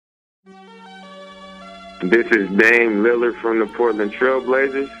This is Dame Lillard from the Portland Trail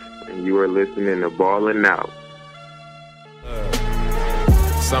Blazers, and you are listening to Ballin' Out.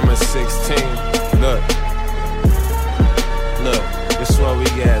 Summer 16, look, this is what we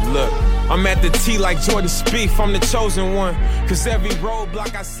got, look. I'm at the T like Jordan Spieth, I'm the chosen one, cause every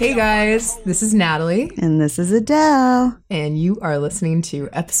roadblock I see... Hey guys, this is Natalie. And this is Adele. And you are listening to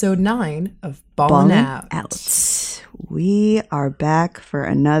episode 9 of Ballin' Out. We are back for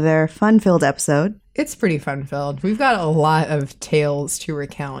another fun-filled episode. It's pretty fun-filled. We've got a lot of tales to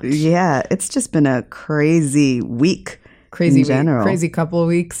recount. Yeah, it's just been a crazy week. Crazy in general. Week, crazy couple of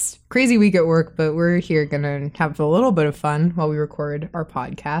weeks. Crazy week at work, but we're here going to have a little bit of fun while we record our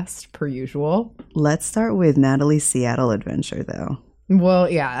podcast, per usual. Let's start with Natalie's Seattle adventure, though. Well,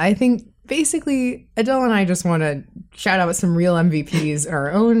 yeah, I think basically Adele and I just want to shout out some real MVPs in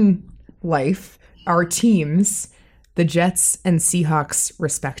our own life, our teams, the Jets and Seahawks,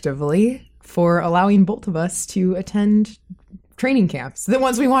 respectively, for allowing both of us to attend training camps, the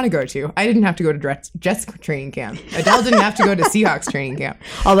ones we want to go to. I didn't have to go to Jets training camp. Adele didn't have to go to Seahawks training camp.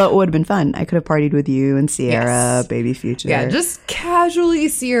 Although it would have been fun. I could have partied with you and Sierra, yes. Baby Future. Yeah, just casually,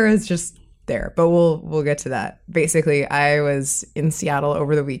 Sierra's just there. But we'll get to that. Basically, I was in Seattle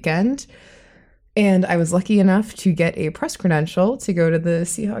over the weekend, and I was lucky enough to get a press credential to go to the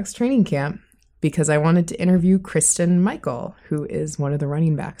Seahawks training camp because I wanted to interview Kristen Michael, who is one of the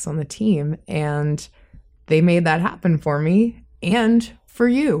running backs on the team. And they made that happen for me. And for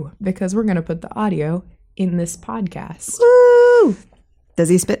you, because we're going to put the audio in this podcast. Woo! Does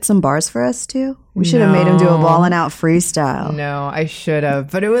he spit some bars for us, too? We should have made him do a Ballin' Out freestyle. No, I should have.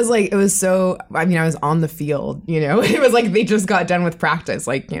 But it was so, I mean, I was on the field, It was like they just got done with practice,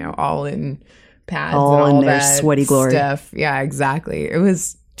 all in pads all and all in their that sweaty glory stuff. Yeah, exactly. It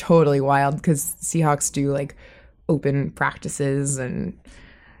was totally wild because Seahawks do, open practices and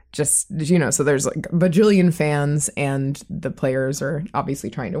just, so there's a bajillion fans and the players are obviously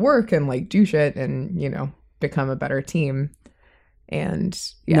trying to work and do shit and, become a better team. And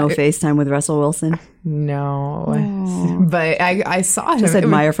yeah, no FaceTime with Russell Wilson? No. Aww. But I saw him. Just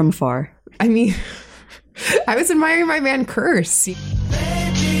admire from afar. I mean, I was admiring my man Curse.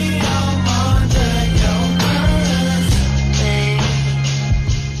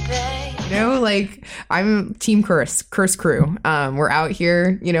 I'm Team Curse Crew. We're out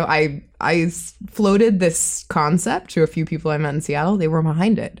here. I floated this concept to a few people I met in Seattle. They were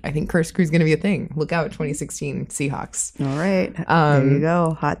behind it. I think Curse Crew is going to be a thing. Look out, 2016 Seahawks. All right. There you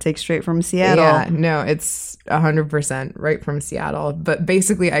go. Hot take straight from Seattle. Yeah, no, it's 100% right from Seattle. But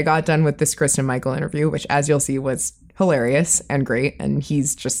basically, I got done with this Kristen Michael interview, which, as you'll see, was hilarious and great. And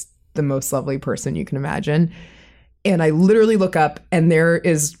he's just the most lovely person you can imagine. And I literally look up and there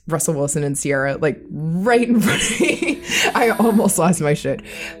is Russell Wilson and Sierra right in front of me. I almost lost my shit,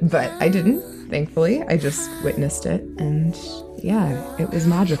 but I didn't, thankfully. I just witnessed it and yeah, it was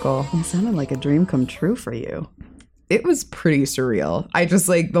magical. It sounded like a dream come true for you. It was pretty surreal. I just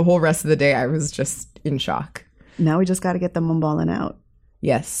the whole rest of the day I was just in shock. Now we just got to get them on Ballin' Out.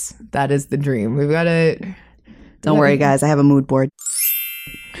 Yes, that is the dream. We've got to... Don't worry guys, I have a mood board.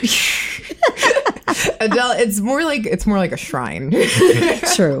 Adele, it's more like a shrine.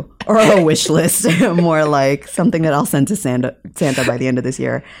 True. Or a wish list. More like something that I'll send to Santa by the end of this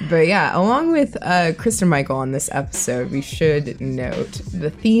year. But yeah, along with Kristen Michael on this episode, we should note the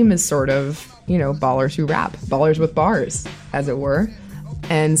theme is sort of, ballers who rap. Ballers with bars, as it were.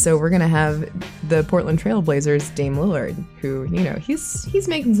 And so we're going to have the Portland Trail Blazers, Dame Lillard, who, he's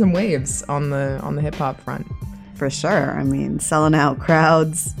making some waves on the hip-hop front. For sure. I mean, selling out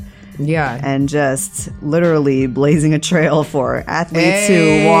crowds. Yeah. And just literally blazing a trail for athletes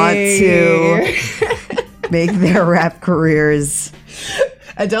who want to make their rap careers.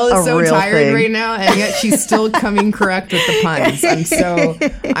 Adele is so tired right now, and yet she's still coming correct with the puns.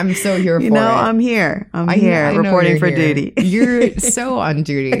 I'm so here for it. I'm here. I'm here reporting for duty. You're so on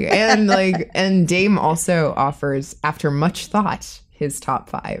duty. And Dame also offers, after much thought, his top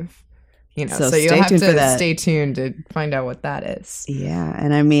 5. So you'll have to stay tuned to find out what that is. Yeah.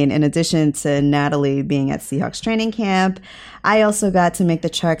 And I mean, in addition to Natalie being at Seahawks training camp, I also got to make the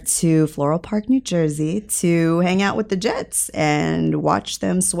trek to Floral Park, New Jersey to hang out with the Jets and watch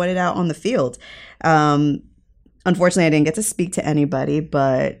them sweat it out on the field. Unfortunately, I didn't get to speak to anybody,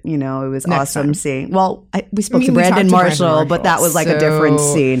 but, it was awesome seeing. Well, we spoke to Brandon Marshall, but that was a different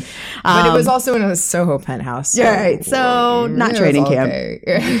scene. But it was also in a Soho penthouse. So, right. So not training camp.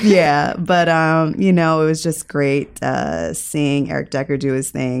 Yeah. But, it was just great seeing Eric Decker do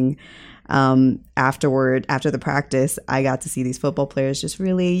his thing. After the practice, I got to see these football players just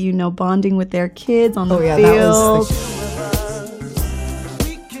really, bonding with their kids on the field.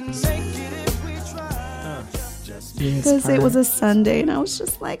 because it was a Sunday, and I was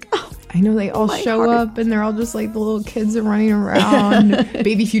just like, oh. I know they all show up and they're all just like the little kids are running around.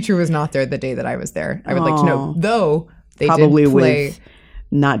 Baby Future was not there the day that I was there. I would like to know, though they probably did play. With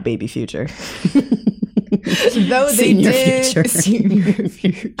not Baby Future. Though they did. Senior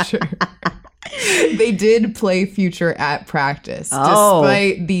Future. They did play Future at practice,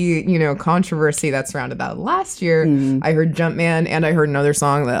 despite the controversy that surrounded that last year. I heard Jumpman and I heard another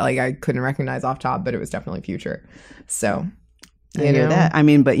song that like I couldn't recognize off top, but it was definitely Future. So I hear that. I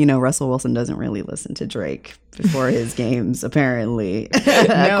mean, but Russell Wilson doesn't really listen to Drake before his games, apparently,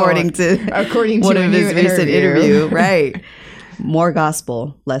 according to one of his recent interview, right? More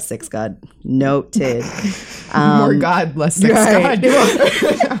gospel, less sex God. Noted. More God, less sex God.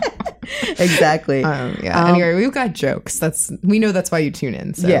 Exactly. Anyway, we've got jokes. We know that's why you tune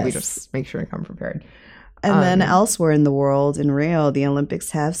in. So we just make sure to come prepared. And then elsewhere in the world, in Rio, the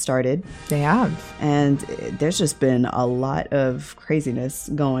Olympics have started. They have. And there's just been a lot of craziness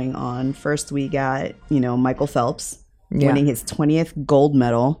going on. First, we got, Michael Phelps winning his 20th gold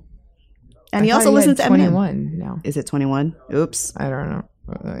medal. And he also listens to Eminem. 21 now. Is it 21? Oops. I don't know.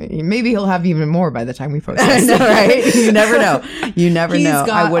 Maybe he'll have even more by the time we post this. I know, right? You never know. You never know.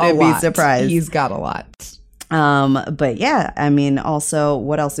 I wouldn't be surprised. He's got a lot. But yeah, I mean, also,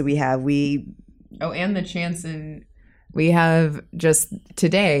 what else do we have? And the chance we have just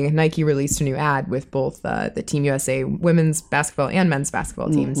today, Nike released a new ad with both the Team USA women's basketball and men's basketball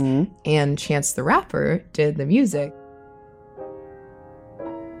teams. And Chance the Rapper did the music.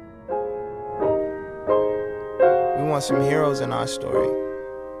 We want some heroes in our story.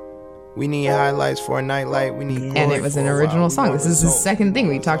 We need highlights for a nightlight. We need and it was an original song. This is his second thing.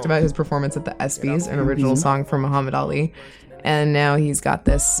 We talked about his performance at the ESPYs, an original song from Muhammad Ali. And now he's got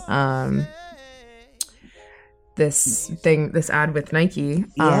this this ad with Nike.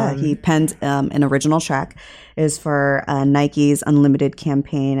 He penned an original track. It was for Nike's Unlimited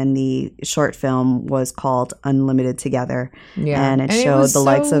campaign, and the short film was called Unlimited Together. Yeah. And it showed the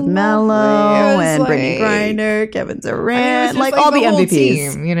likes of Mello and Brittany Griner, Kevin Durant, like all the MVPs.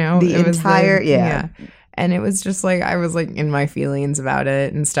 Team, the entire, And it was just like, I was like in my feelings about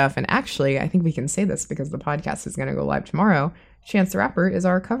it and stuff. And actually, I think we can say this because the podcast is going to go live tomorrow. Chance the Rapper is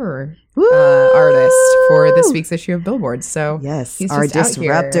our cover artist for this week's issue of Billboard. So yes, he's our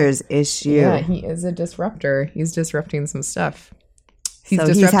Disruptors issue. Yeah, he is a disruptor. He's disrupting some stuff. He's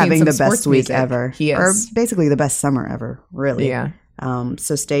having the best week ever. He is. Or basically the best summer ever, really. Yeah.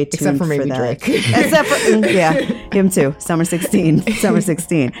 So stay tuned Except for maybe that. Drake. Except for, him too. Summer 16.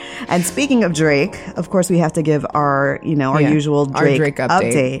 And speaking of Drake, of course, we have to give our usual Drake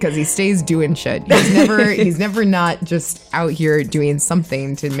update. Because he stays doing shit. He's never not just out here doing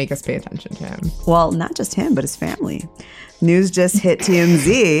something to make us pay attention to him. Well, not just him, but his family. News just hit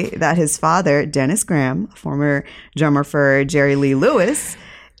TMZ that his father, Dennis Graham, former drummer for Jerry Lee Lewis,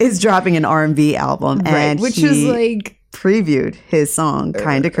 is dropping an R&B album. And which is like... previewed his song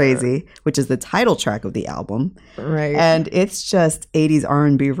Kinda Crazy, which is the title track of the album. Right. And it's just 80s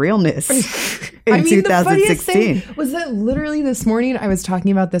R&B realness in 2016. The funniest thing was that literally this morning I was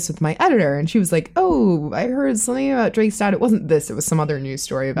talking about this with my editor and she was like, oh, I heard something about Drake's dad. It wasn't this. It was some other news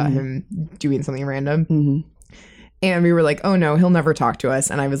story about him doing something random. And we were like, oh no, he'll never talk to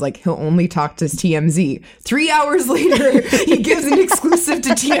us. And I was like, he'll only talk to TMZ. 3 hours later, he gives an exclusive to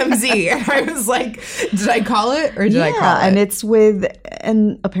TMZ. And I was like, did I call it or did I call it? And it's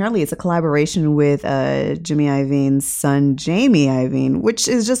and apparently it's a collaboration with Jimmy Iovine's son, Jamie Iovine, which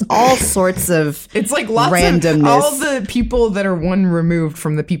is just all sorts of it's like lots randomness. Of all the people that are one removed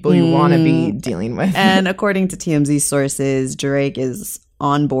from the people you want to be dealing with. And according to TMZ sources, Drake is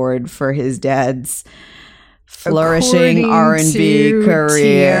on board for his dad's flourishing R&B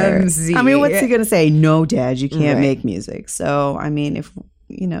career. TMZ. I mean, what's he gonna say? No, Dad, you can't make music. So, I mean, if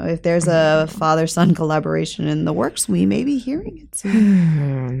there's a father-son collaboration in the works, we may be hearing it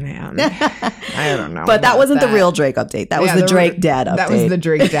soon. Man, I don't know. But that wasn't the real Drake update. That was the Drake dad update. That was the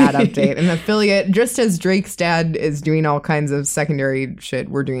Drake dad update. An affiliate, just as Drake's dad is doing all kinds of secondary shit,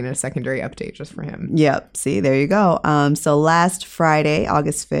 we're doing a secondary update just for him. Yep. See, there you go. So last Friday,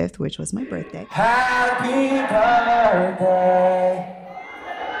 August 5th, which was my birthday. Happy birthday.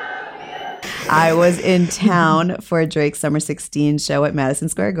 I was in town for Drake's Summer 16 show at Madison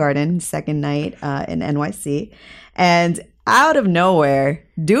Square Garden, second night in NYC. And out of nowhere,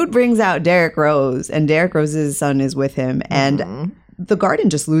 dude brings out Derrick Rose, and Derrick Rose's son is with him. And the Garden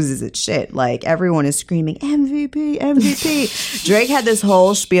just loses its shit. Like, everyone is screaming, MVP, MVP. Drake had this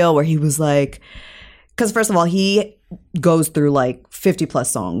whole spiel where he was like, because first of all, he goes through like 50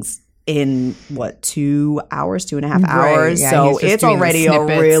 plus songs in 2 hours, 2.5 hours. Yeah, so it's already a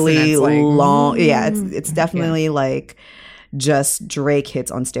really long. Yeah, it's definitely like just Drake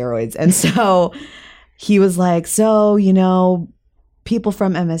hits on steroids. And so he was like, so, people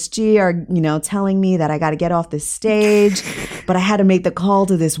from MSG are, telling me that I got to get off the stage, but I had to make the call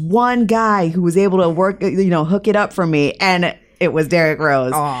to this one guy who was able to work, hook it up for me. And it was Derrick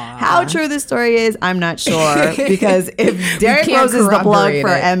Rose. Aww. How true this story is, I'm not sure. Because if Derrick Rose is the plug for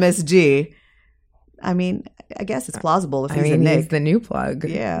MSG, I mean, I guess it's plausible if he's a Knick. He's the new plug.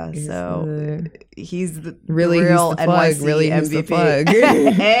 Yeah, he's the really real the plug. NYC Really MVP. the plug.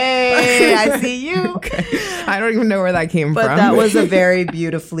 Hey, I see you. Okay. I don't even know where that came but from. That was a very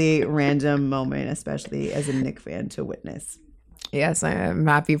beautifully random moment, especially as a Knick fan, to witness. Yes, I'm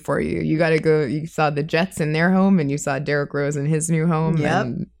happy for you. You got to go. You saw the Jets in their home, and you saw Derrick Rose in his new home. Yep.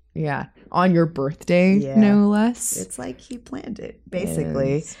 And yeah, on your birthday, no less. It's like he planned it,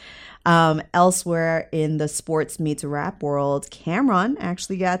 basically. Yes. Elsewhere in the sports meets rap world, Cameron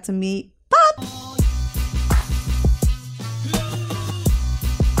actually got to meet Pop.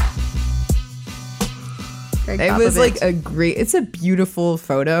 It was like it's a beautiful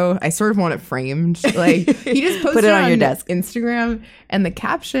photo. I sort of want it framed. Like he just posted Put it on your desk. Instagram, and the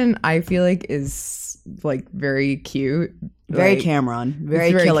caption I feel like is like very cute. Very like, Cameron.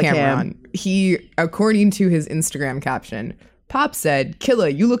 Very Killer Cam. He, according to his Instagram caption, Pop said, "Killa,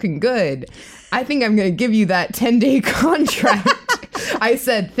 you looking good. I think I'm going to give you that 10-day contract." I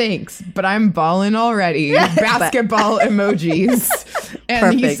said, "Thanks, but I'm balling already." Basketball emojis. And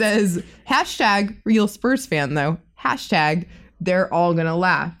Perfect. he says, hashtag real Spurs fan, though. Hashtag they're all going to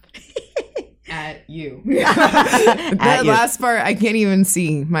laugh at you. That last part, I can't even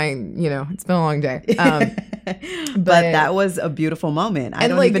see. It's been a long day. But that was a beautiful moment. I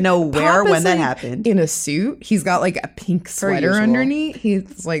don't even know where, when that happened. In a suit. He's got like a pink sweater underneath.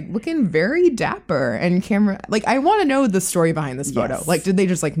 He's like looking very dapper. And camera, like, I want to know the story behind this photo. Yes. Like, did they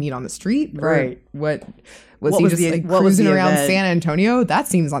just like meet on the street? Right. What he just cruising around San Antonio? That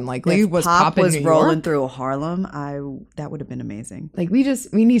seems unlikely. If Pop was in New rolling York? through Harlem, that would have been amazing. Like, we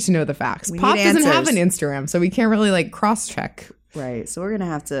need to know the facts. Pop doesn't have an Instagram, so we can't really like cross check. Right. So we're gonna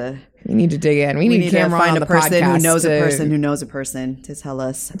have to. We need to dig in. We need to find a person who knows a person who knows a person to tell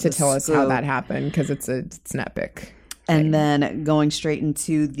us how that happened, because it's an epic. And then going straight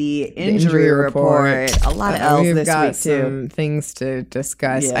into the injury report. A lot of L's this week too. We've got some things to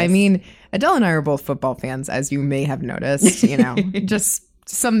discuss. Yes. I mean, Adele and I are both football fans, as you may have noticed. Just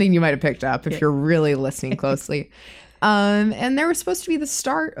something you might have picked up if you're really listening closely. And there was supposed to be the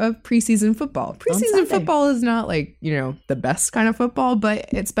start of preseason football. Preseason football is not like, the best kind of football, but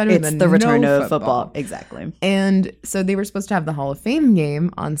it's better than the return no of football. Exactly. And so they were supposed to have the Hall of Fame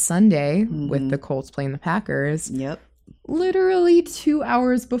game on Sunday with the Colts playing the Packers. Yep. Literally 2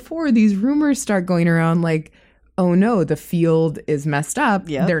 hours before, these rumors start going around like, oh no, the field is messed up.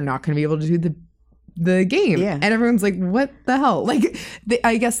 Yep. They're not going to be able to do the game. Yeah. And everyone's like, what the hell? Like,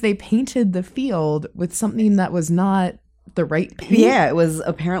 I guess they painted the field with something that was not the right paint. Yeah, it was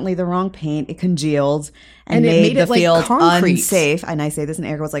apparently the wrong paint. It congealed and made the it field concrete. unsafe. And I say this in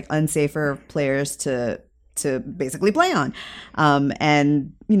air quotes, like unsafe for players to basically play on.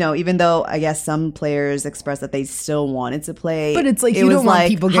 And, even though I guess some players expressed that they still wanted to play. But it's like, you don't want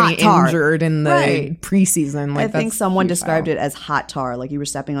people getting injured in the preseason. Like, I think someone described it as hot tar, like you were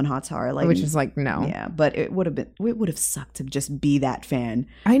stepping on hot tar. Like, which is like, no. Yeah, but it would have sucked to just be that fan.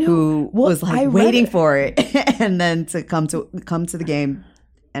 I know. Who was like waiting for it and then to come to the game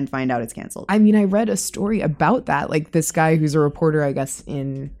and find out it's canceled. I mean, I read a story about that. Like, this guy who's a reporter, I guess,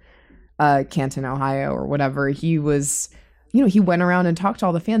 in Canton, Ohio or whatever, he was, he went around and talked to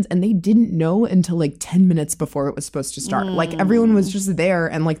all the fans, and they didn't know until like 10 minutes before it was supposed to start. Like, everyone was just there,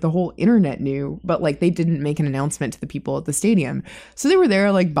 and like the whole internet knew, but like they didn't make an announcement to the people at the stadium. So they were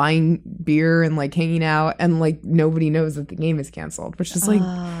there like buying beer and like hanging out, and like nobody knows that the game is canceled, which is like,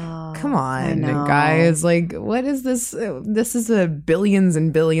 come on, guys. Like, what is this? This is a billions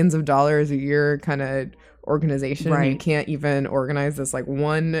and billions of dollars a year kind of organization. Right. You can't even organize this like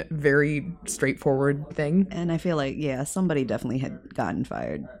one very straightforward thing. And I feel like, somebody definitely had gotten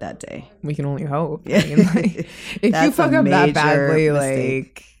fired that day. We can only hope. Yeah. I mean, like, if you fuck up that badly,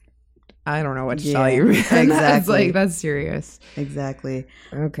 mistake. Like, I don't know what to tell you. Exactly. That's serious. Exactly.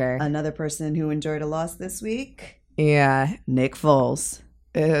 Okay. Another person who enjoyed a loss this week. Yeah. Nick Foles.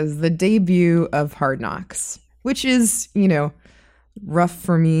 Is the debut of Hard Knocks, which is, rough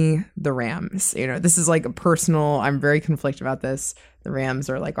for me. The Rams, this is like a personal, I'm very conflicted about this. The Rams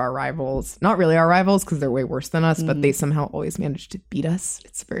are like our rivals, not really our rivals because they're way worse than us, but they somehow always manage to beat us.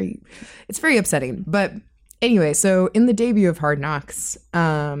 It's very upsetting. But anyway, so in the debut of Hard Knocks,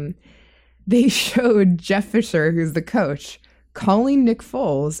 they showed Jeff Fisher, who's the coach, calling Nick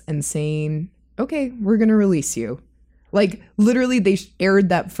Foles and saying, okay, we're going to release you. Like, literally, they aired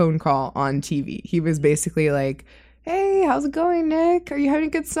that phone call on TV. He was basically like, hey, how's it going, Nick? Are you having a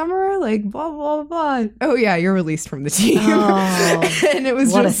good summer? Like, blah, blah, blah. Oh, yeah, you're released from the team. Oh, and it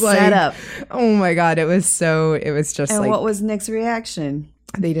was what just a like, setup. Oh, my God. It was just and like. And what was Nick's reaction?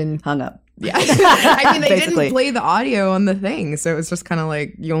 They didn't. Hung up. Yeah. I mean, they didn't play the audio on the thing. So it was just kind of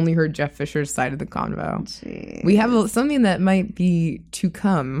like you only heard Jeff Fisher's side of the convo. Jeez. We have something that might be to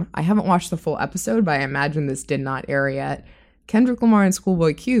come. I haven't watched the full episode, but I imagine this did not air yet. Kendrick Lamar and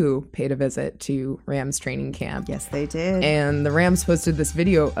Schoolboy Q paid a visit to Rams training camp. Yes, they did. And the Rams posted this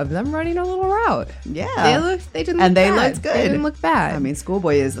video of them running a little route. Yeah. They didn't look bad. They looked good. They didn't look bad. I mean,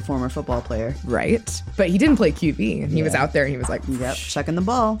 Schoolboy is the former football player. Right. But he didn't play QB. And he was out there and he was like, yep, chucking the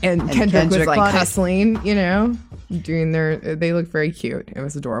ball. And Kendrick was like hustling, you know, doing they looked very cute. It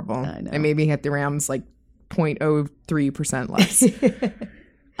was adorable. I know. And maybe hit the Rams like 0.03% less.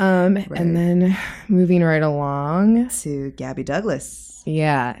 Right. And then moving right along to Gabby Douglas.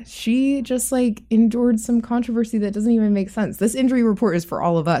 Yeah, she just like endured some controversy that doesn't even make sense. This injury report is for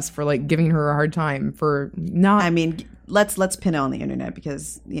all of us for like giving her a hard time for not. I mean, let's pin it on the internet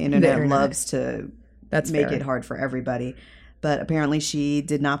because the internet loves to make it hard for everybody. But apparently, she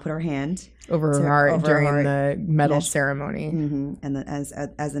did not put her hand over her heart during the medal ceremony, and then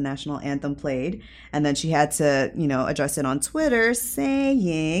as the national anthem played, and then she had to, address it on Twitter,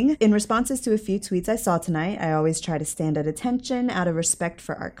 saying, "In responses to a few tweets I saw tonight, I always try to stand at attention out of respect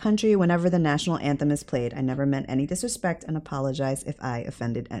for our country whenever the national anthem is played. I never meant any disrespect and apologize if I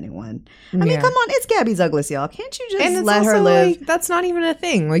offended anyone." I mean, come on, it's Gabby Douglas, y'all. Can't you just let her live? Like, that's not even a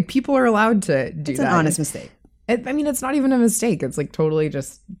thing. Like, people are allowed to do that. It's an honest mistake. I mean, it's not even a mistake. It's like totally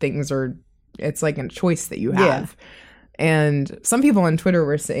just it's like a choice that you have. Yeah. And some people on Twitter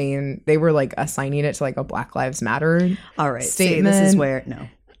were saying they were like assigning it to like a Black Lives Matter all right statement. See, this is where, no.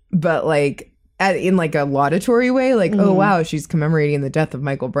 But like in like a laudatory way, like, oh, wow, she's commemorating the death of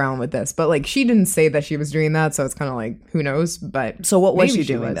Michael Brown with this. But like she didn't say that she was doing that. So it's kind of like, who knows? But so what was she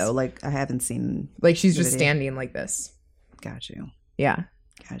doing though? Like, I haven't seen. Like she's just standing like this. Got you. Yeah.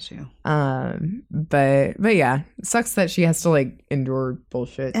 Got you. But yeah, it sucks that she has to like endure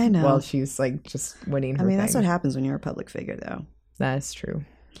bullshit while she's like just winning her thing. That's what happens when you're a public figure, though. That is true.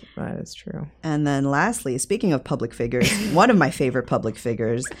 That is true. And then lastly, speaking of public figures, one of my favorite public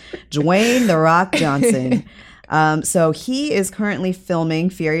figures, Dwayne "The Rock" Johnson. So he is currently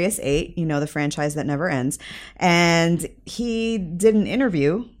filming Furious 8, the franchise that never ends, and he did an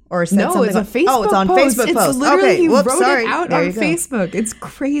interview. Or said no, it's a Facebook post. Oh, it's on Facebook post. It's literally, he wrote sorry. it out there on Facebook. It's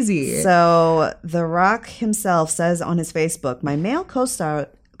crazy. So The Rock himself says on his Facebook, "My male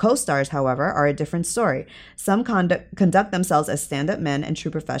co-stars, however, are a different story. Some conduct themselves as stand-up men and true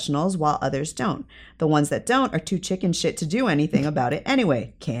professionals, while others don't. The ones that don't are too chicken shit to do anything about it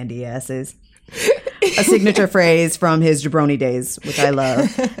anyway. Candy asses." A signature phrase from his jabroni days, which I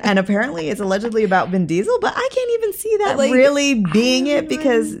love. And apparently it's allegedly about Vin Diesel, but I can't even see that really being it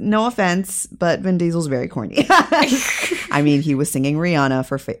because, no offense, but Vin Diesel's very corny. I mean, he was singing Rihanna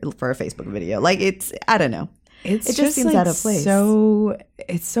for a Facebook video. Like, I don't know. It just seems out of place.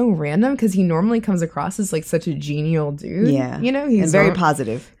 It's so random because he normally comes across as like such a genial dude. Yeah, he's very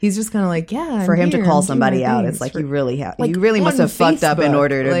positive. He's just kind of like, yeah. For him to call somebody out, it's like you really must have fucked up in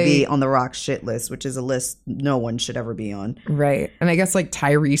order to be on the Rock's shit list, which is a list no one should ever be on. Right, and I guess like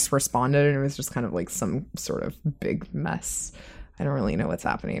Tyrese responded, and it was just kind of like some sort of big mess. I don't really know what's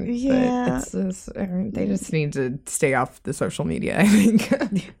happening. Yeah, but they just need to stay off the social media, I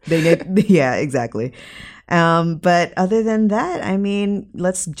think. Yeah, exactly. But other than that, I mean,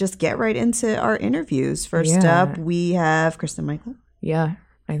 let's just get right into our interviews. First up, we have Kristen Michael. Yeah,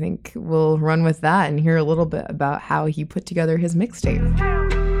 I think we'll run with that and hear a little bit about how he put together his mixtape.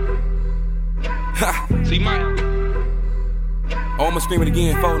 See, Mike. I'ma scream it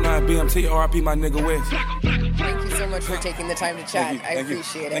again. 49 BMT, RIP, my nigga West. Thank you so much for taking the time to chat. I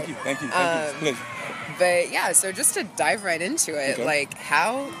appreciate it. Thank you. But yeah, so just to dive right into it, like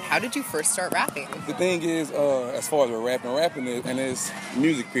how did you first start rapping? The thing is, as far as rapping is, and it's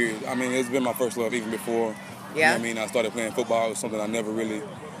music period. I mean, it's been my first love even before. Yeah. You know what I mean, I started playing football. It was something I never really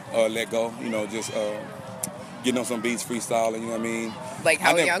let go. Just getting on some beats, freestyling. You know what I mean? Like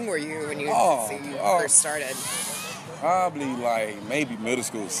how young were you when you first started? Probably like maybe middle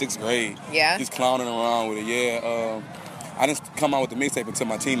school, 6th grade. Yeah. Just clowning around with it. Yeah. I didn't come out with the mixtape until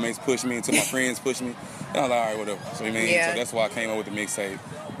my teammates pushed me, until my friends pushed me. And I was like, all right, whatever. So, so that's why I came up with the mixtape.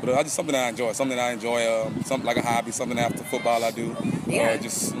 But just something that I enjoy. Something that I enjoy. Something like a hobby. Something after football I do. Yeah.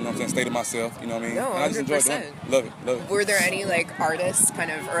 Just, you know what I'm saying, stay to myself. You know what I mean? No, 100%. And I just enjoy doing it. Love it. Were there any like artists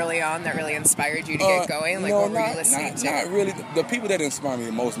kind of early on that really inspired you to get going? Like, no, what were you listening to? Not really. The people that inspire me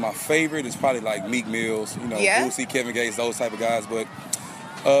the most, my favorite is probably like Meek Mills, Boosie, Kevin Gates, those type of guys. But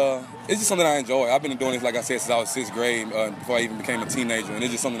it's just something I enjoy. I've been doing this, like I said, since I was 6th grade, before I even became a teenager. And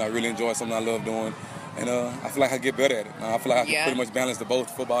it's just something I really enjoy, something I love doing. And I feel like I get better at it. I feel like I can pretty much balance the both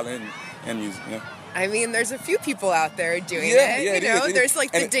football and music. Yeah. I mean, there's a few people out there doing it. There's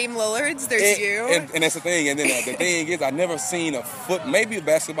like the Dame Lillards. There's you. And that's the thing. And then the thing is, I've never seen maybe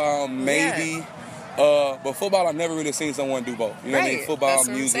basketball, maybe. Yeah. But football, I've never really seen someone do both. You know what I mean? Football,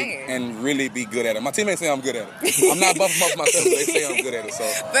 music, and really be good at it. My teammates say I'm good at it. I'm not buffing up myself, but they say I'm good at it. So.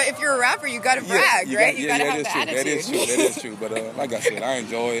 But if you're a rapper, you got to brag, right? You got to have the attitude. That is true. But like I said, I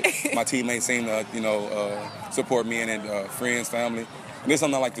enjoy it. My teammates seem to, support me and friends, family. And it's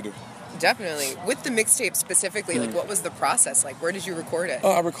something I like to do. Definitely. With the mixtape specifically, like, what was the process like? Where did you record it?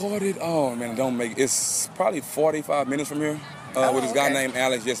 I recorded, it's probably 45 minutes from here. With this guy named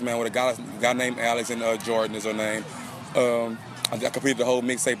Alex, with a guy named Alex, and Jordan is her name. I completed the whole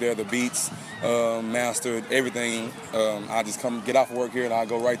mixtape there, the beats, mastered everything. I just come get off work here and I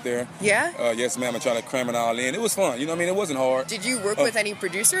go right there. Yeah? Yes, ma'am. I try to cram it all in. It was fun. You know what I mean? It wasn't hard. Did you work with any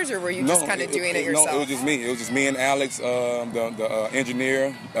producers, or were you just kind of doing it yourself? No, it was just me. It was just me and Alex, the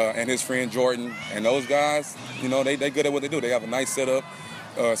engineer, and his friend Jordan. And those guys, they good at what they do. They have a nice setup.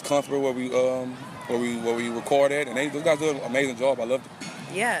 It's comfortable where we record at. And those guys do an amazing job. I loved it.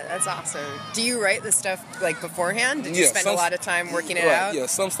 Yeah, that's awesome. Do you write the stuff like beforehand? Did you spend a lot of time working it out? Yeah,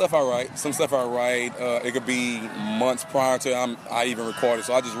 some stuff I write. It could be months prior to I even record it.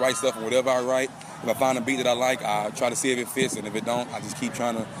 So I just write stuff, and whatever I write, if I find a beat that I like, I try to see if it fits, and if it don't, I just keep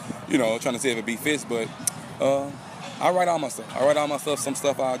trying to see if it fits. But I write all my stuff. Some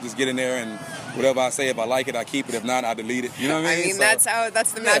stuff I just get in there, and whatever I say, if I like it, I keep it. If not, I delete it. You know what I mean? That's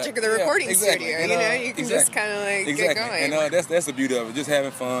the magic of the recording studio. And, you can just kind of get going. And that's the beauty of it. Just having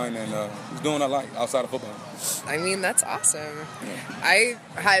fun and just doing what I like outside of football. I mean, that's awesome. Yeah. I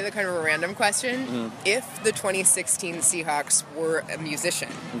had kind of a random question. Mm-hmm. If the 2016 Seahawks were a musician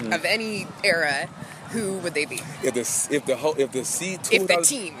of any era, who would they be? The 2016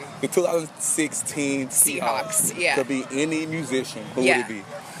 Seahawks could be any musician, who would it be?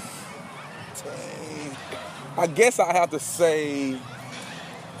 I guess I have to say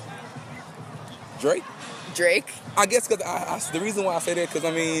Drake. I guess because the reason why I say that, because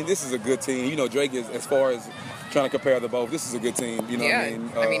this is a good team. Drake is, as far as trying to compare the both, this is a good team. You know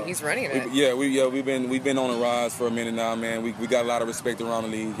what I mean? He's running it. We've been on a rise for a minute now, man. We got a lot of respect around the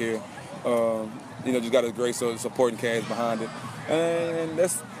league here. Just got a great supporting cast behind it. And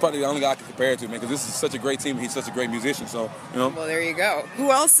that's probably the only guy I can compare it to, man, because this is such a great team. He's such a great musician, so, Well, there you go. Who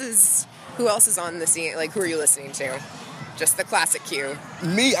else is on the scene? Like, who are you listening to? Just the classic cue.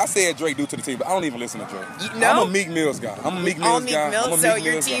 Me, I said Drake due to the team, but I don't even listen to Drake. No? I'm a Meek Mills guy. So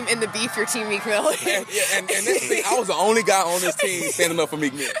your team in the beef, your team Meek Mill. and that's the thing, I was the only guy on this team standing up for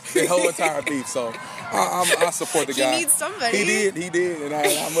Meek Mill. The whole entire beef, so I support the guy. He needs somebody. He did, and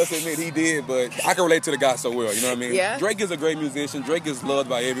I must admit he did, but I can relate to the guy so well, you know what I mean? Yeah. Drake is a great musician. Drake is loved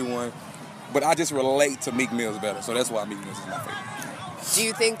by everyone, but I just relate to Meek Mills better, so that's why Meek Mills is my favorite. Do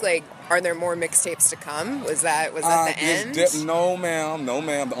you think, are there more mixtapes to come? Was that the end? No, ma'am. The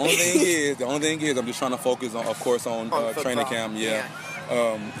only thing is, I'm just trying to focus on, of course, on training camp. Yeah.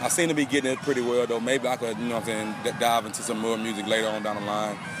 I seem to be getting it pretty well, though. Maybe I could, dive into some more music later on down the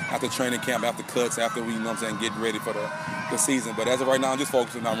line. After training camp, after cuts, after we, get ready for the season. But as of right now, I'm just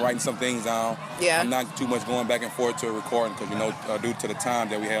focusing. I'm writing some things down. Yeah. I'm not too much going back and forth to recording because, due to the time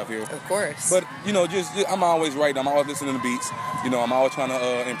that we have here. Of course. But, just I'm always writing. I'm always listening to beats. I'm always trying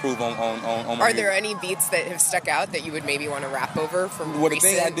to improve on my Are there any beats that have stuck out that you would maybe want to rap over from the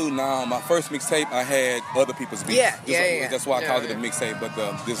thing I do now, my first mixtape, I had other people's beats. Yeah. That's why I called it a mixtape. But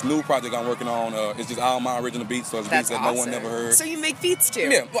this new project I'm working on, it's just all my original beats. So it's beats that no one never heard. So you make beats too?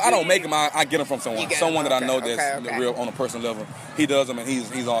 Yeah, well, I don't make them. I get them from someone. Someone that I know that's real on a personal level. He does them, and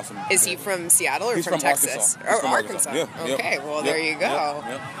he's awesome. Is he from Seattle or he's from Texas? Arkansas. Yeah. Okay, well, there you go. So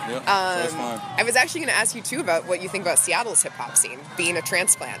it's fine. I was actually going to ask you, too, about what you think about Seattle's hip-hop scene, being a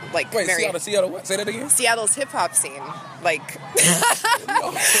transplant. Wait, Seattle what? Say that again? Seattle's hip-hop scene. I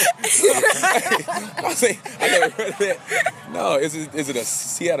never heard of that. No, is it a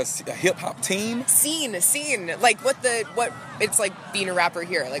Seattle hip-hop team? Scene. Like, what it's like being a rapper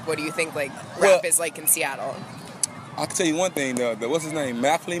here. Like, what do you think, rap is like in Seattle? I can tell you one thing, what's his name?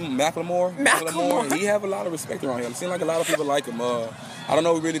 Macklemore. He have a lot of respect around here. It seems like a lot of people like him. I don't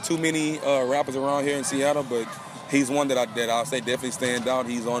know really too many rappers around here in Seattle, but he's one that I'll say definitely stand out.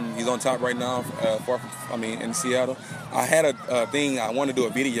 He's on top right now. In Seattle. I had a thing. I wanted to do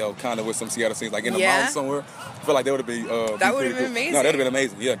a video kind of with some Seattle scenes, like in the mountains somewhere. I feel like that would have been that would have been amazing. No, that would have been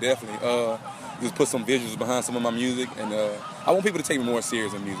amazing. Yeah, definitely. Just put some visuals behind some of my music, and I want people to take me more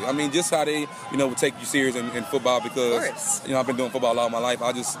serious in music. I mean, just how they would take you serious in football, because I've been doing football all my life.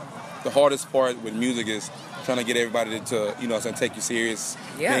 The hardest part with music is trying to get everybody to take you serious,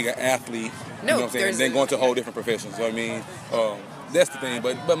 being an athlete, and then going to a whole different profession. So I mean, that's the thing.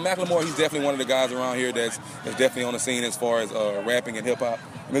 But Macklemore, he's definitely one of the guys around here that's definitely on the scene as far as rapping and hip hop.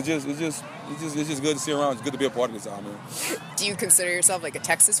 And it's just good to see around. It's good to be a part of this time, man. Do you consider yourself like a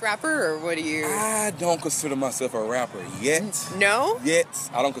Texas rapper, or what do you? I don't consider myself a rapper yet. No? Yet.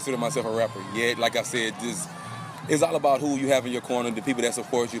 I don't consider myself a rapper yet. Like I said, it's all about who you have in your corner, the people that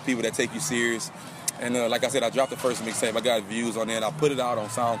support you, people that take you serious. And like I said, I dropped the first mixtape. I got views on that. I put it out on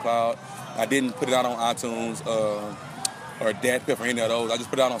SoundCloud. I didn't put it out on iTunes or DatPiff or any of those. I just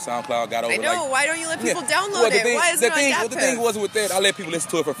put it out on SoundCloud. Got over. I know. Why don't you let people download it? Why is it on DatPiff? The thing was with that, I let people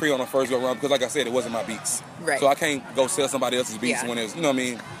listen to it for free on the first go around, because, like I said, it wasn't my beats. Right. So I can't go sell somebody else's beats when it's, you know what I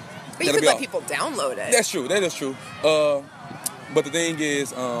mean? But you could let people download it. That's true. That is true. But the thing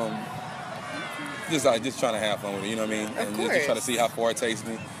is, just trying to have fun with it, you know what I mean? And just try to see how far it takes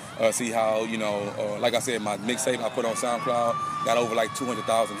me. See how, like I said, my mixtape I put on SoundCloud got over like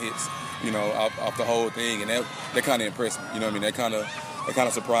 200,000 hits, off the whole thing, and that kind of impressed me. You know what I mean? That kind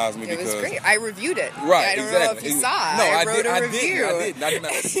of surprised me. It was great. I reviewed it. Right, I don't know if you saw. No, I wrote a review. I did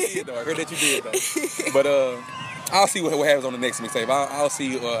not see it though. I heard that you did though. But I'll see what happens on the next mixtape. I'll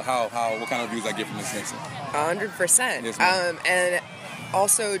see what kind of reviews I get from this next one. 100%. Yes, ma'am. And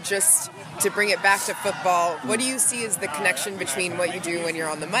also, just to bring it back to football, what do you see as the connection between what you do when you're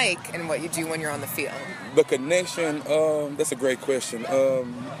on the mic and what you do when you're on the field? The connection, that's a great question.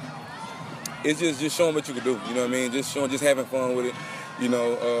 It's just showing what you can do. You know what I mean? Just having fun with it.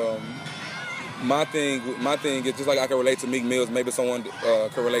 My thing is just like I can relate to Meek Mills. Maybe someone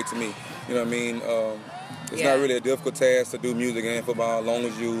can relate to me. You know what I mean? It's not really a difficult task to do music and football, as long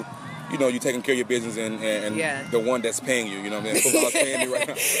as you taking care of your business and the one that's paying you. You know what I mean? Football's paying me right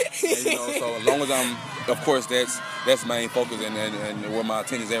now. And, so as long as I'm, of course, that's my main focus and where my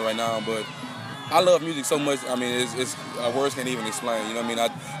attention's at right now. But I love music so much. I mean, it's words can't even explain. You know what I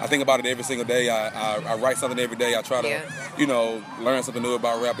mean? I think about it every single day. I write something every day. I try to, learn something new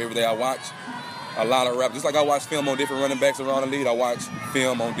about rap every day. I watch a lot of rap. Just like I watch film on different running backs around the league, I watch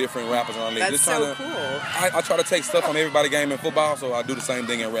film on different rappers around the league. That's so cool. I try to take stuff from everybody's game in football, so I do the same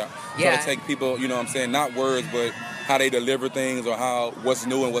thing in rap. Try to take people, you know what I'm saying, not words, but how they deliver things or what's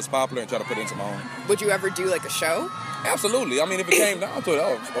new and what's popular, and try to put it into my own. Would you ever do like a show? Absolutely. I mean, if it came down to it,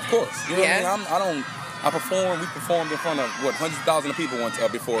 of course. You know what I mean? We performed in front of, hundreds of thousands of people once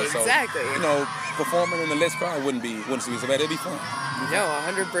before. Exactly. So, performing in the less crowd wouldn't be so bad. It'd be fun. No,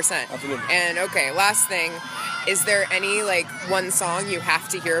 100%. Absolutely. And okay, last thing, is there any one song you have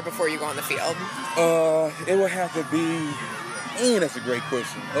to hear before you go on the field? It would have to be. That's a great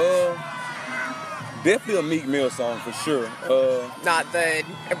question. Definitely a Meek Mill song for sure. Not the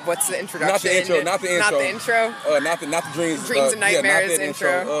what's the introduction? Not the intro. Not the Dreams. Dreams and Nightmares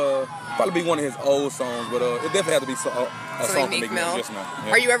intro. Probably be one of his old songs, but it definitely has to be a song from Meek Mill. Just now.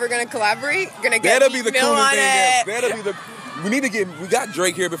 Yeah. Are you ever going to collaborate? Going to get Meek Mill on it? That'll be the. We got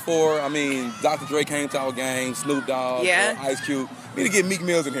Drake here before. I mean, Dr. Dre came to our game, Snoop Dogg, Ice Cube. We need to get Meek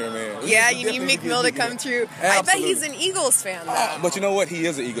Mills in here, man. You need Meek Mill to come through. Absolutely. I bet he's an Eagles fan, though. But you know what? He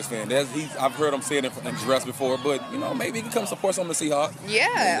is an Eagles fan. I've heard him say it in dress before, but, maybe he can come support some of the Seahawks.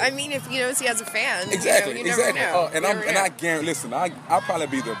 Yeah, I mean, if he knows he has a fan. Exactly, you never know. I guarantee, listen, I'll probably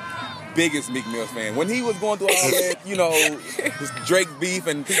be the biggest Meek Mills fan. When he was going through all that, his Drake beef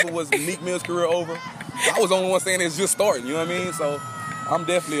and people was Meek Mill's career over, I was the only one saying it's just starting, you know what I mean? So I'm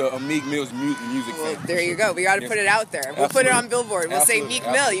definitely a Meek Mill's music fan. There you go. We got to put it out there. We'll put it on Billboard. We'll say Meek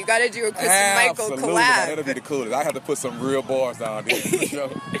Mill. You got to do a Chris and Michael collab. That'll be the coolest. I have to put some real bars down there. For sure.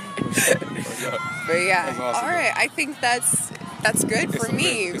 But awesome. All right. I think that's good for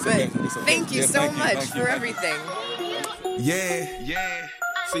me. But thank you so much for everything. Yeah.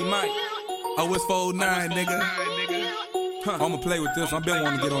 See, Mike. Oh, it's 409, nigga. I'ma play with this. I've been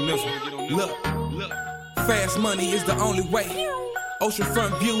wanting to get on this one. Look. Fast money is the only way.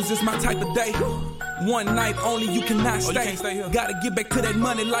 Oceanfront views is my type of day. One night only, you cannot stay. Gotta get back to that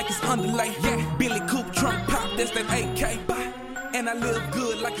money like it's underlay. Yeah, Billy Coop, Trump Pop, that's that AK. And I live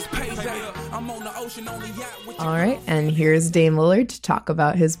good like it's payday. I'm on the ocean on the yacht with. All right, and here's Dame Lillard to talk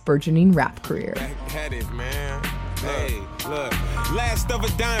about his burgeoning rap career. Had it, man. Hey, look. Last of a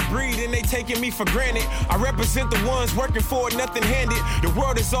dying breed and they taking me for granted. I represent the ones working for it, nothing handed. The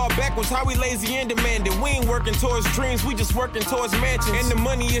world is all backwards, how we lazy and demanding. We ain't working towards dreams, we just working towards mansions. And the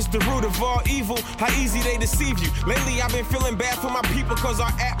money is the root of all evil, how easy they deceive you. Lately I've been feeling bad for my people cause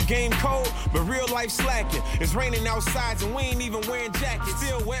our app game cold, but real life slacking. It's raining outside and we ain't even wearing jackets.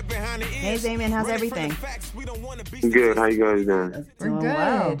 Still wet behind the ears. Hey Damian, how's everything? Good, how you guys doing? We're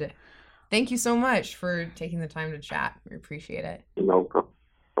good. Well. Thank you so much for taking the time to chat. We appreciate it. No problem.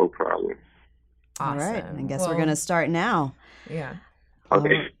 Awesome. All right, I guess we're going to start now. Yeah.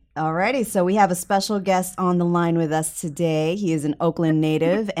 Okay. Alrighty, so we have a special guest on the line with us today. He is an Oakland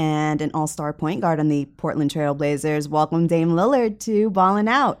native and an all-star point guard on the Portland Trail Blazers. Welcome, Dame Lillard, to Ballin'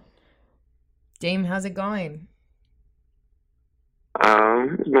 Out. Dame, how's it going?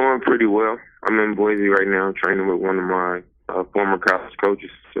 It's going pretty well. I'm in Boise right now training with one of my former college coaches,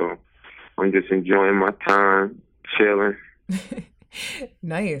 so I'm just enjoying my time, chilling.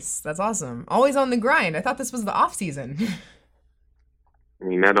 Nice. That's awesome. Always on the grind. I thought this was the off season. I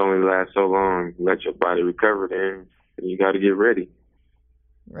mean, that only lasts so long. Let your body recover, then you got to get ready.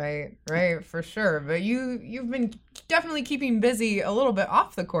 Right, for sure. But you've been definitely keeping busy a little bit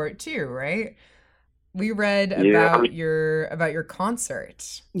off the court too, right? We read about your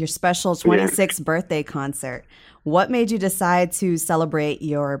concert. Your special 26th birthday concert. What made you decide to celebrate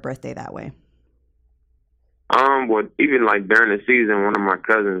your birthday that way? Well, even like during the season, one of my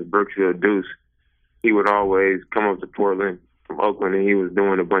cousins, Brookfield Deuce, he would always come up to Portland from Oakland, and he was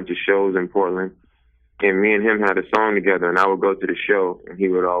doing a bunch of shows in Portland. And me and him had a song together, and I would go to the show, and he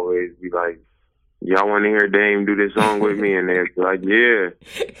would always be like, y'all want to hear Dame do this song with me? And they'd be like, yeah.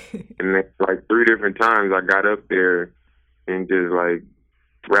 And then, like 3 different times I got up there and just like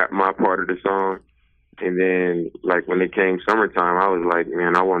rapped my part of the song. And then like when it came summertime, I was like,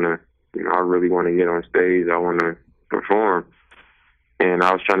 man, I really want to get on stage. I want to perform. And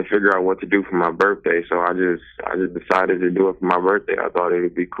I was trying to figure out what to do for my birthday. So I just decided to do it for my birthday. I thought it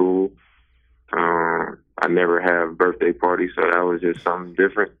would be cool. I never have birthday parties, so that was just something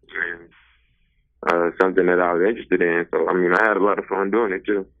different and something that I was interested in. So, I mean, I had a lot of fun doing it,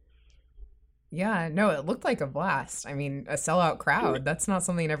 too. Yeah, no, it looked like a blast. I mean, a sellout crowd. That's not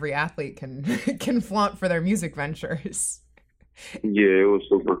something every athlete can flaunt for their music ventures. Yeah, it was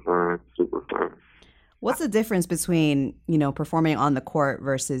super fun. What's the difference between, performing on the court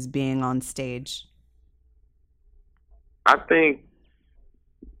versus being on stage? I think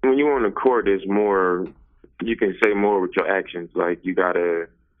when you're on the court, it's more, you can say more with your actions. Like, you got to,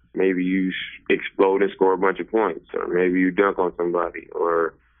 maybe you explode and score a bunch of points, or maybe you dunk on somebody,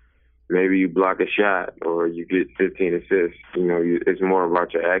 or maybe you block a shot, or you get 15 assists. It's more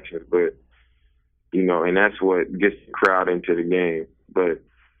about your actions. But, and that's what gets the crowd into the game. But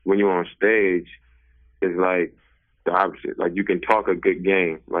when you're on stage, it's like the opposite. Like, you can talk a good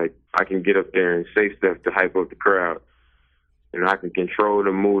game. Like, I can get up there and say stuff to hype up the crowd. And I can control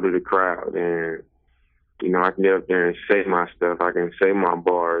the mood of the crowd. And, I can get up there and say my stuff. I can say my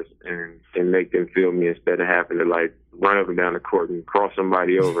bars and make them feel me instead of having to, like, run up and down the court and cross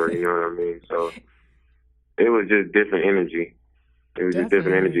somebody over, you know what I mean? So it was just different energy. It was just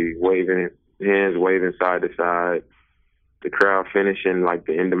different energy, waving hands, waving side to side. The crowd finishing, like,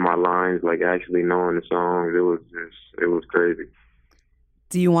 the end of my lines, like, actually knowing the songs. It was crazy.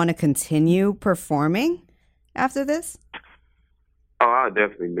 Do you want to continue performing after this? Oh, I'll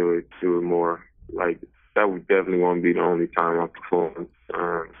definitely do it more. Like, that would definitely won't be the only time I perform.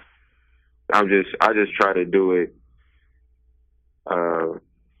 I just try to do it,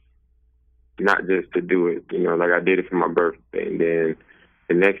 not just to do it. Like I did it for my birthday, and then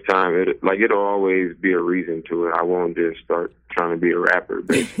the next time, it'll always be a reason to it. I won't just start trying to be a rapper,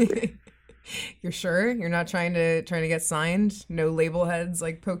 basically. You're sure you're not trying to get signed? No label heads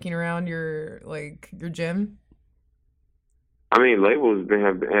like poking around your gym? I mean, labels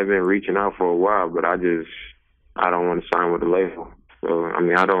have been reaching out for a while, but I don't want to sign with a label. So, I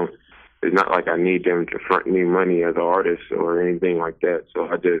mean, it's not like I need them to front me money as an artist or anything like that. So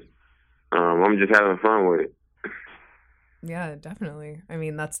I'm just having fun with it. Yeah, definitely. I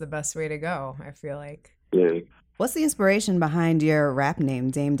mean, that's the best way to go, I feel like. Yeah. What's the inspiration behind your rap name,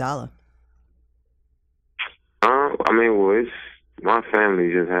 Dame Dollar? I mean, well, my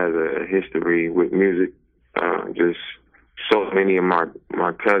family just has a history with music. Just so many of my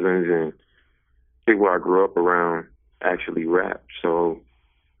cousins and people I grew up around actually rap. So,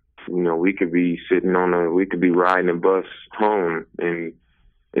 we could be riding a bus home, and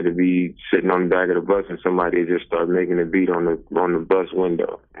it'd be sitting on the back of the bus, and somebody would just start making a beat on the bus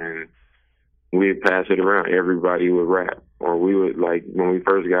window, and we'd pass it around. Everybody would rap, or we would, like, when we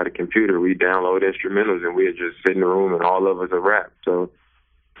first got a computer, we download instrumentals and we'd just sit in the room and all of us would rap. So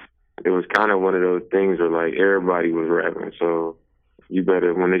it was kind of one of those things where, like, everybody was rapping. So you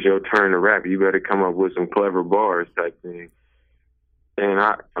better, when it's your turn to rap, you better come up with some clever bars type thing. And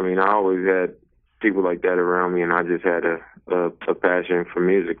I mean, I always had people like that around me, and I just had a passion for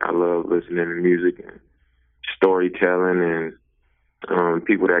music. I love listening to music and storytelling and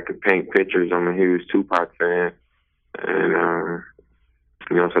people that could paint pictures. I'm a huge Tupac fan. And,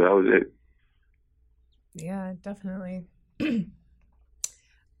 so that was it. Yeah, definitely. We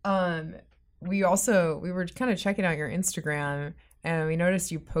were kind of checking out your Instagram, and we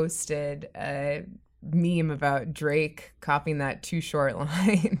noticed you posted a meme about Drake copying that Too Short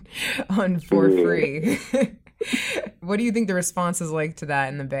line on For Free. What do you think the response is like to that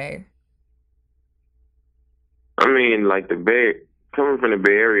in the Bay? I mean, like, coming from the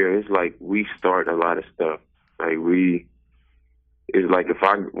Bay Area, it's like we start a lot of stuff. Like, it's like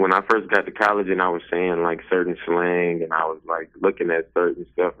when I first got to college and I was saying, like, certain slang and I was, like, looking at certain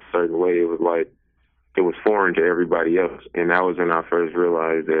stuff a certain way, it was like, it was foreign to everybody else. And that was when I first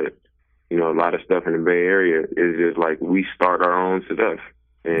realized that, a lot of stuff in the Bay Area is just like we start our own stuff.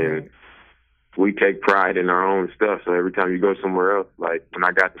 And we take pride in our own stuff. So every time you go somewhere else, like when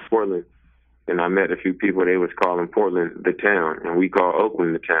I got to Portland and I met a few people, they was calling Portland the town, and we call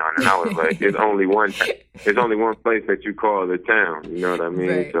Oakland the town. And I was like, there's only one place that you call the town. You know what I mean?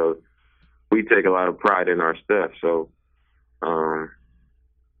 Right. So we take a lot of pride in our stuff. So,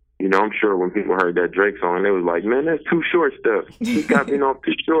 I'm sure when people heard that Drake song, they was like, man, that's Too Short stuff. He got me off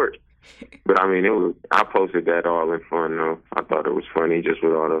Too Short. But I mean, I posted that all in fun, though. I thought it was funny just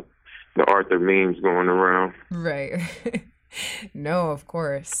with all the Arthur memes going around. Right. No, of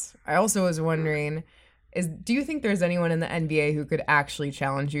course. I also was wondering, do you think there's anyone in the NBA who could actually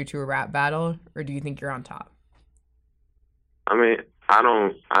challenge you to a rap battle, or do you think you're on top? I mean, I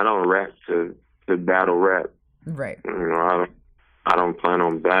don't rap to battle rap. Right. I don't plan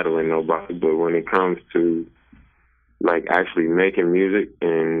on battling nobody, but when it comes to, like, actually making music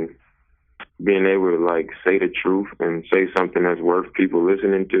and being able to, like, say the truth and say something that's worth people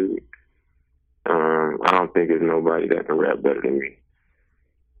listening to, I don't think there's nobody that can rap better than me.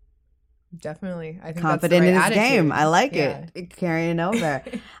 Definitely. I think confident that's the in right his attitude. game. I like it. Carrying over.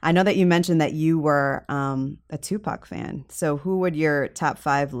 I know that you mentioned that you were a Tupac fan. So who would your top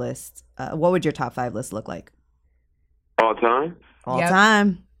 5 list, what would your top 5 list look like? All time? All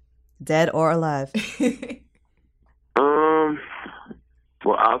time. Dead or alive.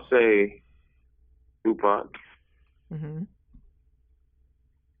 Well, I'll say Tupac. Mm-hmm.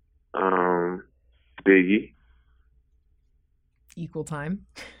 Biggie. Equal time.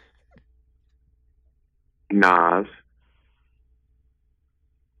 Nas.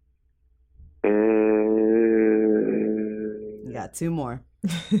 You got 2 more.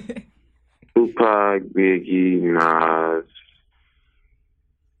 Tupac, Biggie, Nas.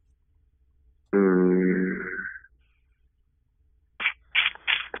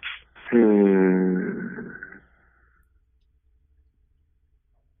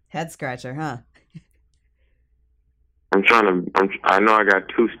 Head scratcher, huh? I know I got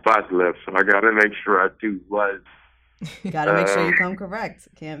 2 spots left, so I gotta make sure I choose one. Gotta make sure you come correct.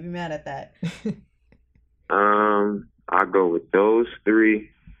 Can't be mad at that. I'll go with those 3,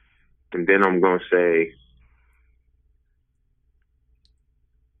 and then I'm gonna say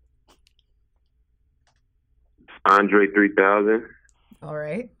Andre 3000. All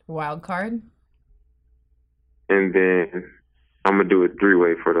right. Wild card. And then I'm going to do a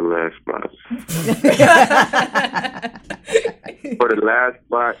 3-way for the last spot. For the last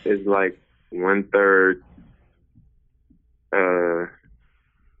spot is like 1/3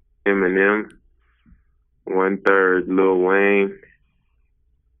 Eminem, 1/3 Lil Wayne,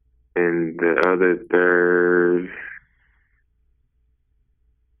 and the other third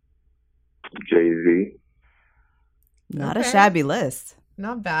Jay-Z. Not a shabby list.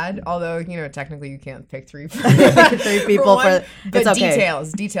 Not bad, although, technically you can't pick 3 people for but okay.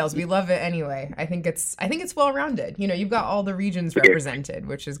 Details. We love it anyway. I think it's well-rounded. You've got all the regions represented,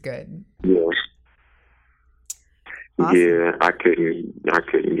 which is good. Yeah. Awesome. Yeah, I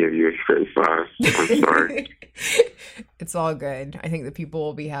couldn't give you a straight 5. I'm sorry. It's all good. I think the people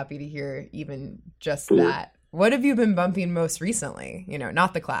will be happy to hear even just that. What have you been bumping most recently?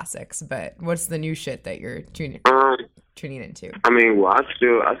 Not the classics, but what's the new shit that you're tuning into? I mean, well, I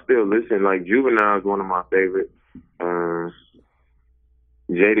still listen. Like, Juvenile is one of my favorites.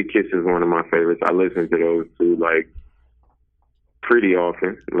 Jadakiss is one of my favorites. I listen to those 2 like pretty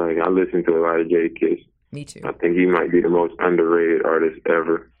often. Like, I listen to a lot of Jadakiss. Me too. I think he might be the most underrated artist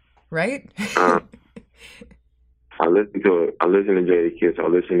ever. Right? I listen to Jadakiss. I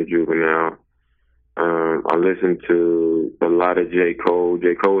listen to Juvenile. I listen to a lot of J. Cole.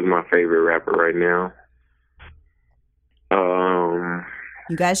 J. Cole is my favorite rapper right now.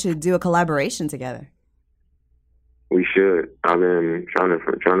 You guys should do a collaboration together. We should. I've been trying to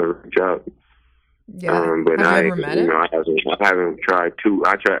reach out. Yeah. But have you ever met him? I haven't tried to.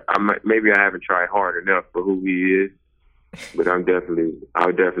 Maybe I haven't tried hard enough for who he is. But I would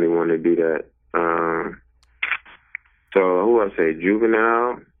definitely want to do that. So who I say?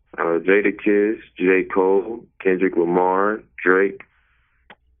 Juvenile, Jadakiss, J. Cole, Kendrick Lamar, Drake,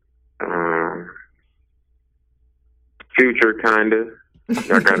 Future, kinda.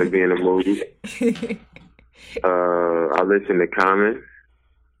 I gotta be in the mood. I listen to Common.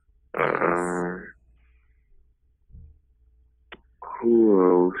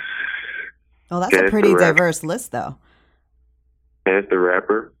 Who else? Oh, that's a pretty diverse list, though. Chance the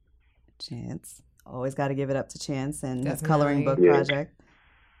Rapper. Chance. Always got to give it up to Chance and his Definitely. coloring book project.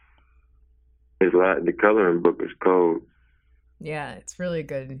 The coloring book is cold. Yeah, it's really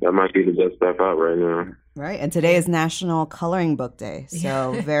good. That might be the best stuff out right now. Right, and today is National Coloring Book Day,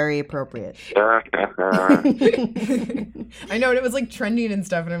 so very appropriate. I know, and it was like trending and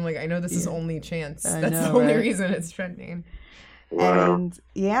stuff, and I'm like, I know this is only Chance. That's the only reason it's trending. Wow. And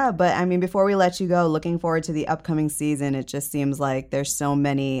yeah, but I mean, before we let you go, looking forward to the upcoming season, it just seems like there's so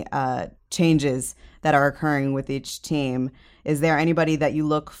many changes that are occurring with each team. Is there anybody that you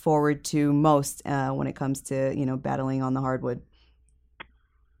look forward to most when it comes to, battling on the hardwood?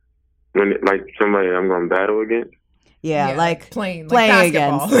 Like somebody I'm going to battle against? Yeah, like playing against.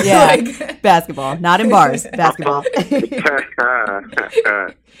 Basketball. Yeah, basketball. Not in bars. Basketball.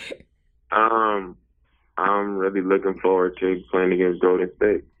 I'm really looking forward to playing against Golden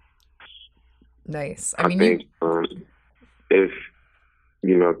State. Nice. I think if,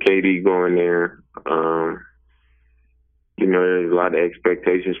 KD going there, there's a lot of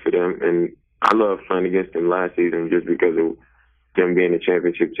expectations for them. And I love playing against them last season just because of them being a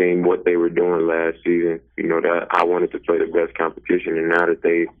championship team, what they were doing last season. That I wanted to play the best competition. And now that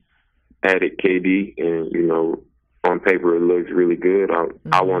they added KD and, on paper it looks really good,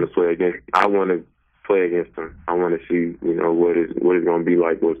 I want to play against them. I want to see, what is going to be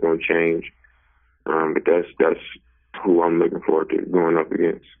like, what's going to change. But that's who I'm looking forward to going up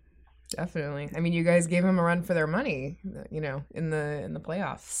against. Definitely. I mean, you guys gave them a run for their money, in the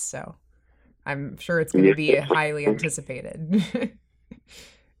playoffs. So I'm sure it's going to be highly anticipated.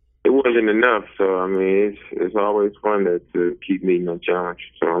 It wasn't enough, so I mean, it's always fun to keep meeting a challenge.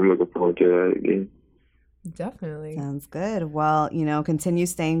 So I'm looking forward to that again. Definitely. Sounds good. Well, continue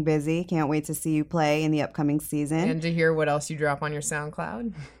staying busy. Can't wait to see you play in the upcoming season. And to hear what else you drop on your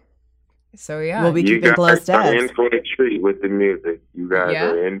SoundCloud. So, yeah. We'll be keeping close tabs. You guys are in for a treat with the music. You guys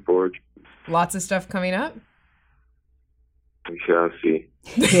are in for a treat. Lots of stuff coming up? We shall see.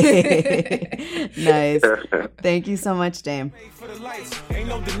 Nice. Thank you so much, Dame. Ain't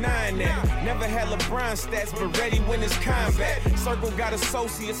no denying that. Never had LeBron stats, but ready when it's combat. Circle got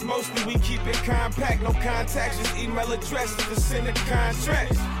associates, mostly we keep it compact. No contacts, just email addresses to send the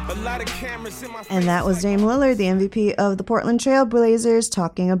contracts. A lot of cameras in my face. And that was Dame Lillard, the MVP of the Portland Trail Blazers,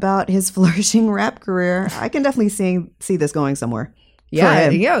 talking about his flourishing rap career. I can definitely see this going somewhere. Yeah,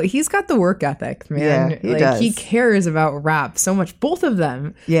 he's got the work ethic, man. Yeah, he does. He cares about rap so much. Both of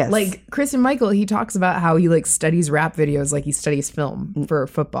them. Yes. Like Chris and Michael, he talks about how he studies rap videos like he studies film for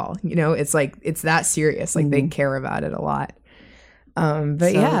football. It's like it's that serious. Like they care about it a lot.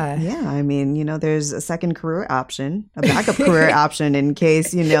 Yeah, I mean, there's a second career option, a backup career option in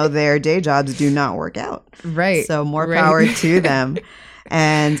case, their day jobs do not work out. Right. So more power to them.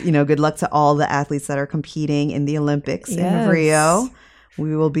 And, good luck to all the athletes that are competing in the Olympics in Rio.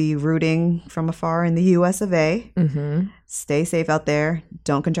 We will be rooting from afar in the US of A. Mm-hmm. Stay safe out there.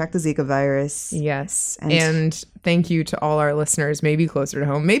 Don't contract the Zika virus. Yes. And thank you to all our listeners, maybe closer to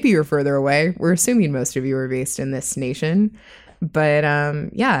home. Maybe you're further away. We're assuming most of you are based in this nation. But no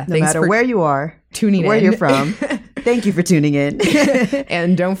matter where you are, tuning where in. you're from. Thank you for tuning in.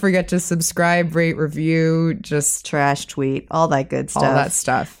 And don't forget to subscribe, rate, review, just trash tweet, all that good stuff. All that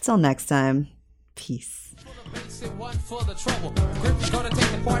stuff. Till next time. Peace. One for the trouble. Grip's gonna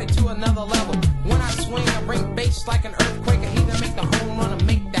take the party to another level. When I swing, I bring bass like an earthquake. I either make the home run or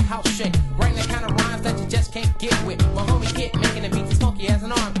make the house shake. Writing the kind of rhymes that you just can't get with. My homie Kid making the beat smoky as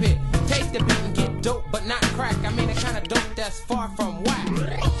an armpit. Take the beat and get dope, but not crack. I mean the kind of dope that's far from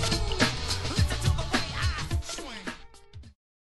whack.